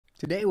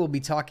Today we'll be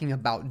talking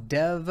about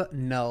dev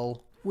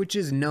null, which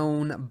is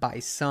known by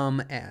some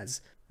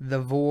as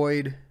the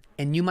void.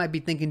 And you might be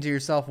thinking to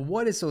yourself,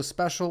 what is so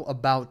special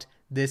about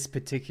this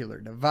particular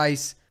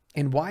device?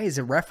 And why is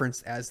it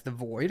referenced as the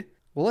void?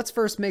 Well, let's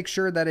first make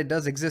sure that it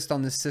does exist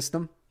on this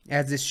system,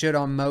 as it should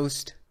on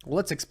most. Well,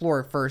 let's explore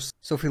it first.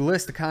 So if we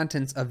list the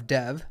contents of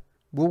dev,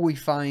 will we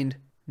find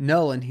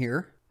null in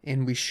here?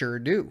 And we sure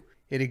do.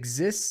 It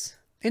exists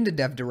in the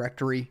dev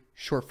directory,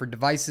 short for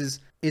devices,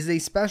 is a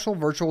special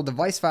virtual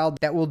device file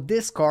that will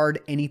discard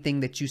anything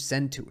that you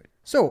send to it.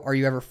 So are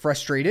you ever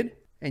frustrated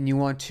and you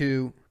want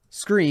to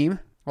scream?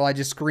 Well, I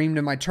just screamed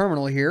in my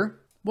terminal here.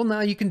 Well,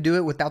 now you can do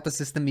it without the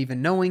system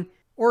even knowing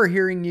or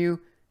hearing you.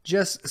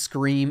 Just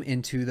scream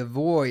into the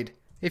void.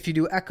 If you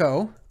do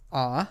echo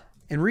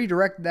and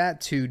redirect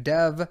that to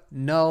dev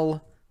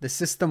null, the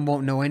system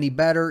won't know any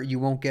better. You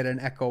won't get an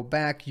echo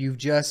back. You've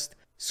just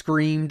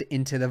screamed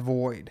into the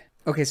void.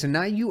 Okay, so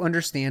now you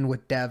understand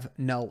what dev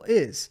null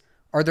is.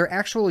 Are there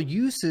actual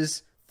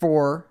uses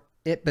for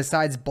it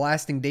besides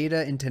blasting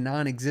data into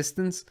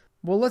non-existence?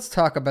 Well, let's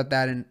talk about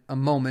that in a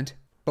moment.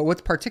 But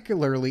what's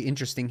particularly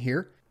interesting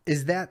here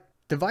is that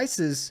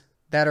devices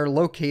that are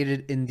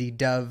located in the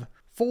dev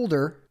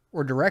folder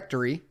or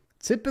directory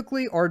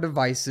typically are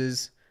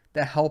devices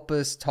that help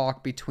us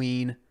talk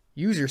between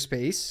user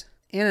space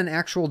and an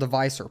actual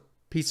device or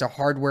piece of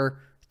hardware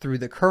through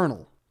the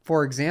kernel.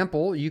 For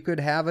example, you could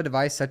have a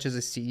device such as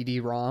a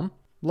CD-ROM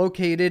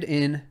located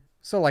in,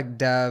 like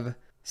dev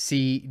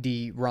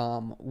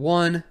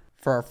CD-ROM1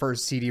 for our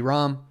first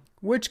CD-ROM,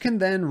 which can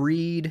then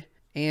read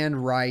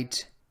and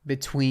write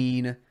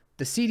between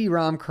the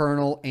CD-ROM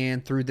kernel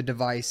and through the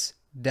device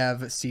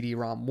dev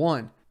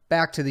CD-ROM1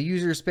 back to the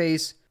user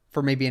space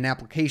for maybe an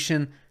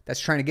application that's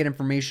trying to get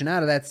information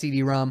out of that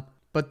CD-ROM.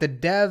 But the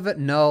dev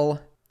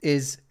null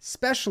is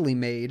specially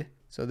made,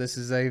 so this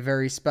is a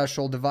very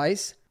special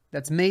device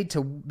that's made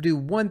to do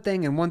one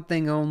thing and one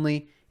thing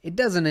only. It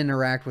doesn't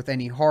interact with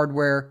any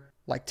hardware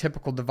like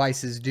typical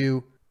devices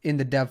do in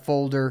the dev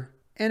folder,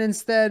 and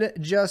instead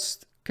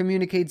just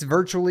communicates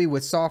virtually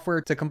with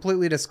software to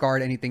completely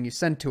discard anything you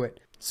send to it.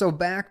 So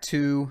back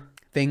to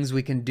things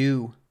we can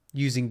do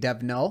using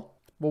dev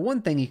null. Well,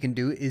 one thing you can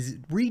do is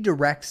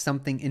redirect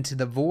something into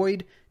the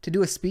void to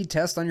do a speed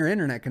test on your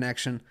internet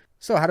connection.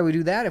 So how do we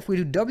do that? If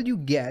we do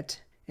wget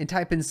and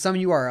type in some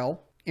URL,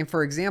 and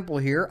for example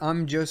here,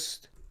 I'm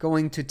just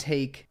going to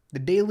take the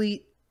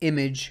daily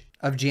image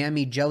of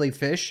Jammy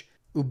Jellyfish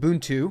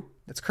Ubuntu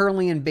that's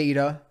currently in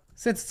beta,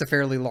 since it's a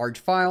fairly large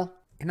file,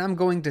 and I'm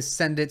going to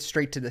send it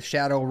straight to the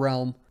shadow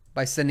realm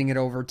by sending it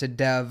over to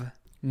dev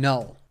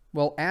null.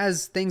 Well,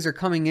 as things are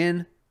coming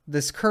in,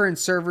 this current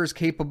server is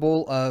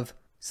capable of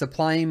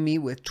supplying me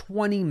with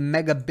 20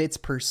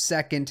 megabits per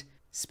second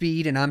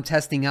speed, and I'm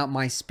testing out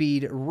my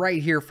speed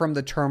right here from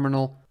the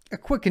terminal. A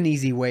quick and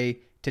easy way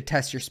to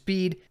test your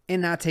speed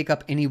and not take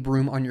up any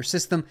room on your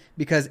system,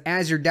 because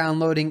as you're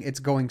downloading, it's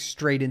going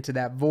straight into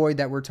that void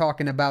that we're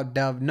talking about,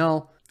 dev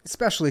null,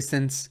 especially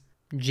since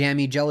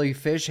Jammy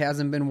Jellyfish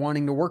hasn't been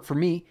wanting to work for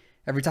me.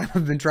 Every time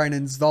I've been trying to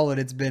install it,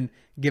 it's been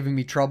giving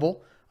me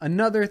trouble.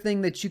 Another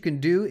thing that you can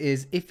do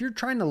is if you're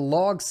trying to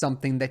log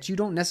something that you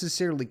don't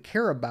necessarily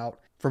care about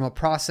from a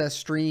process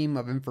stream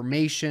of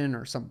information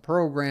or some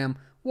program,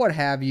 what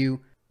have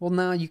you, well,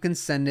 now you can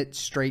send it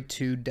straight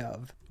to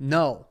dev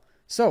null.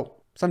 So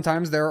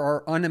sometimes there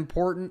are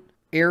unimportant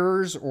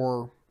errors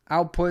or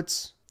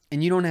outputs,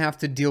 and you don't have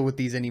to deal with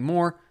these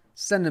anymore.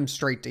 Send them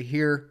straight to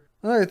here.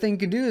 Another thing you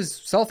can do is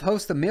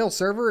self-host a mail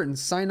server and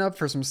sign up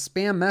for some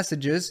spam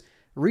messages,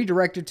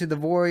 redirect it to the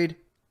void.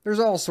 There's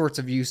all sorts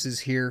of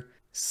uses here,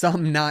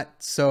 some not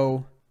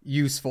so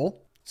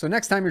useful. So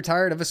next time you're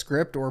tired of a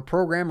script or a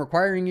program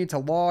requiring you to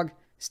log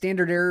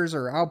standard errors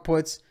or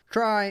outputs,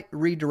 try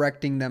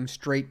redirecting them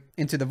straight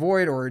into the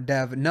void or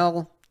dev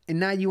null. And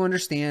now you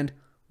understand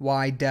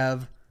why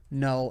dev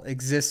null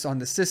exists on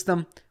the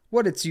system,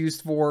 what it's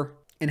used for,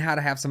 and how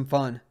to have some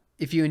fun.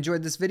 If you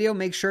enjoyed this video,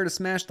 make sure to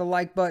smash the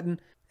like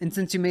button. And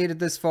since you made it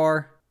this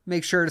far,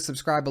 make sure to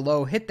subscribe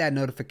below, hit that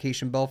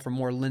notification bell for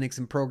more Linux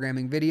and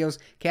programming videos.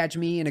 Catch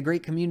me in a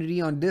great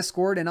community on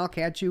Discord, and I'll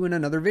catch you in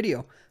another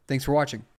video. Thanks for watching.